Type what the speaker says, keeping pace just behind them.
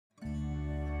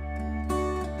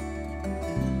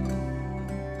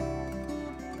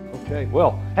Okay,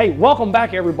 well, hey, welcome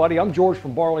back everybody. I'm George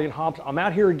from Barley and Hops. I'm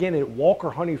out here again at Walker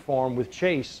Honey Farm with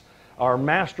Chase, our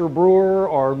master brewer,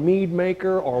 our mead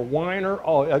maker, our winer.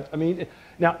 Oh, I mean,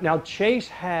 now Chase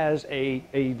has a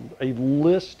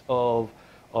list of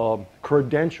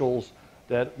credentials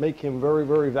that make him very,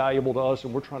 very valuable to us,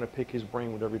 and we're trying to pick his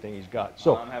brain with everything he's got.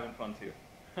 So I'm having fun too.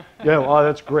 yeah, well,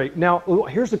 that's great. Now,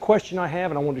 here's the question I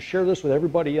have, and I want to share this with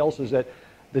everybody else, is that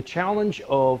the challenge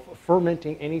of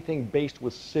fermenting anything based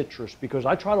with citrus, because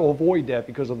I try to avoid that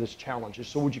because of this challenge.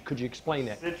 So could you explain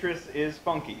that? Citrus is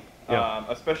funky, Yeah.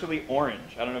 especially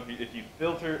orange. I don't know if you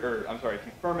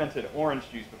fermented orange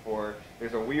juice before,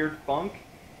 there's a weird funk,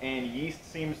 and yeast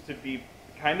seems to be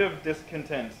kind of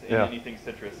discontent in anything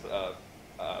citrus. The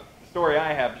story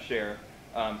I have to share,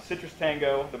 Citrus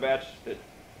Tango, the batch that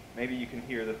maybe you can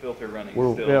hear the filter running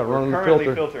still. Yeah, We're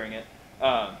currently filtering it.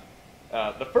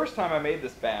 The first time I made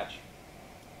this batch,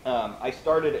 I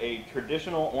started a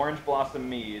traditional orange blossom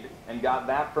mead and got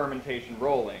that fermentation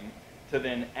rolling to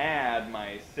then add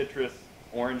my citrus,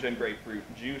 orange and grapefruit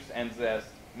juice and zest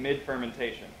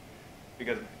mid-fermentation.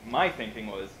 Because my thinking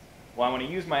was, well, I want to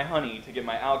use my honey to get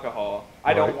my alcohol.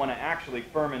 I don't want to actually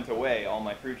ferment away all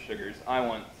my fruit sugars. I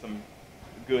want some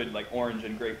good like orange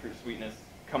and grapefruit sweetness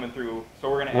coming through, so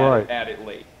we're going to add it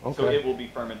late. Okay. So it will be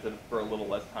fermented for a little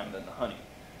less time than the honey.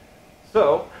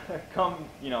 So,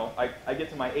 I get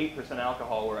to my 8%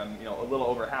 alcohol where I'm, a little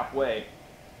over halfway.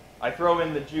 I throw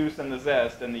in the juice and the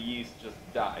zest, and the yeast just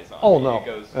dies on me. Oh, no. It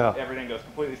goes, everything goes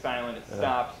completely silent. It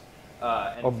stops.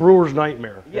 And a brewer's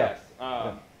nightmare. Yes.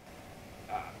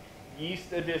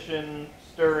 Yeast addition,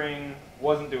 stirring,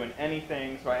 wasn't doing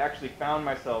anything. So I actually found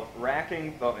myself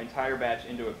racking the entire batch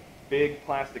into a big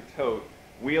plastic tote,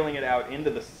 wheeling it out into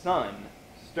the sun,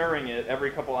 stirring it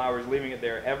every couple hours, leaving it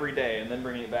there every day, and then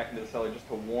bringing it back into the cellar just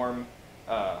to warm.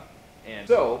 And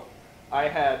so I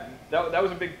had, that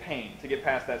was a big pain to get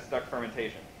past that stuck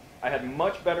fermentation. I had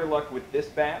much better luck with this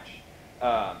batch,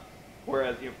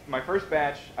 whereas my first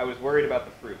batch, I was worried about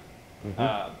the fruit.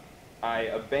 Mm-hmm. I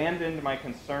abandoned my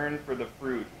concern for the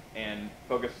fruit and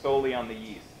focused solely on the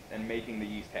yeast and making the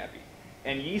yeast happy.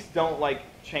 And yeast don't like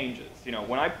changes.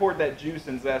 When I poured that juice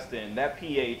and zest in, that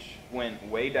pH went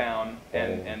way down,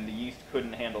 and the yeast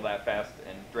couldn't handle that fast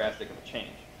and drastic of a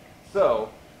change. So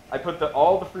I put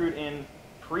all the fruit in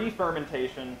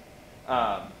pre-fermentation,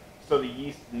 so the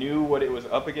yeast knew what it was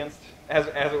up against, as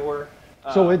it were.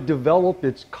 So it developed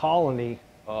its colony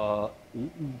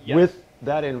with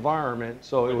that environment,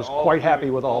 so it was quite happy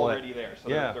with all that. Already there, so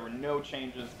there were no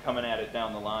changes coming at it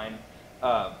down the line.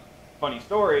 Funny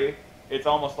story. It's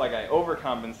almost like I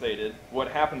overcompensated. What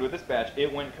happened with this batch,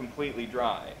 it went completely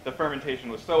dry. The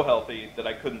fermentation was so healthy that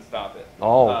I couldn't stop it.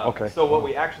 Oh, okay. So what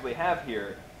we actually have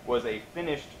here was a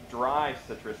finished dry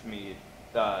citrus mead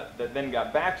that then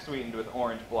got back sweetened with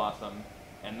orange blossom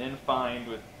and then fined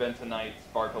with bentonite,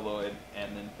 sparkaloid,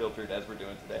 and then filtered as we're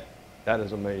doing today. That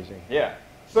is amazing. Yeah.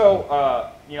 So,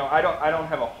 I don't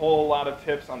have a whole lot of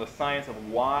tips on the science of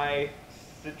why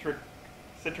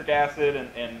citric acid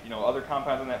and other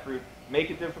compounds in that fruit make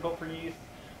it difficult for yeast,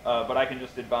 but I can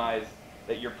just advise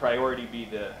that your priority be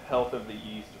the health of the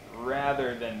yeast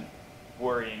rather than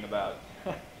worrying about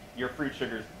your fruit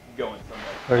sugars going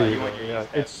somewhere. You want your yeast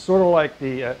happy. It's sort of like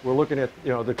we're looking at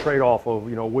the trade-off of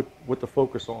what to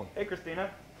focus on. Hey, Christina.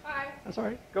 Hi. That's all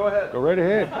right. Go ahead. Go right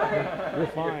ahead. You're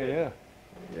fine.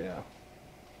 Yeah.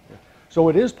 So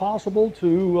it is possible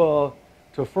to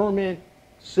ferment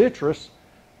citrus.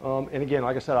 And again,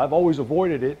 like I said, I've always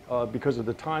avoided it because of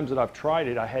the times that I've tried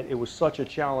it. It was such a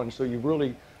challenge. So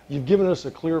you've given us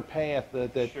a clear path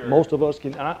that Sure. most of us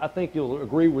can. And I think you'll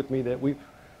agree with me that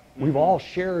we've all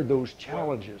shared those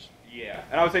challenges. Yeah,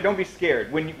 and I would say don't be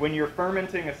scared. When you're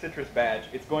fermenting a citrus batch,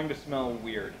 it's going to smell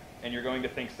weird, and you're going to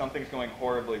think something's going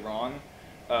horribly wrong.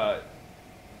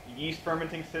 Yeast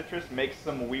fermenting citrus makes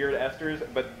some weird esters,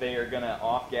 but they are going to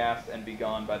off-gas and be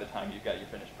gone by the time you've got your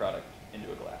finished product into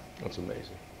a glass. That's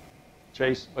amazing.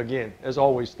 Chase, again, as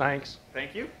always, thanks.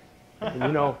 Thank you.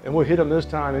 And we'll hit them this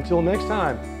time. Until next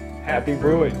time, happy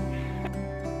brewing.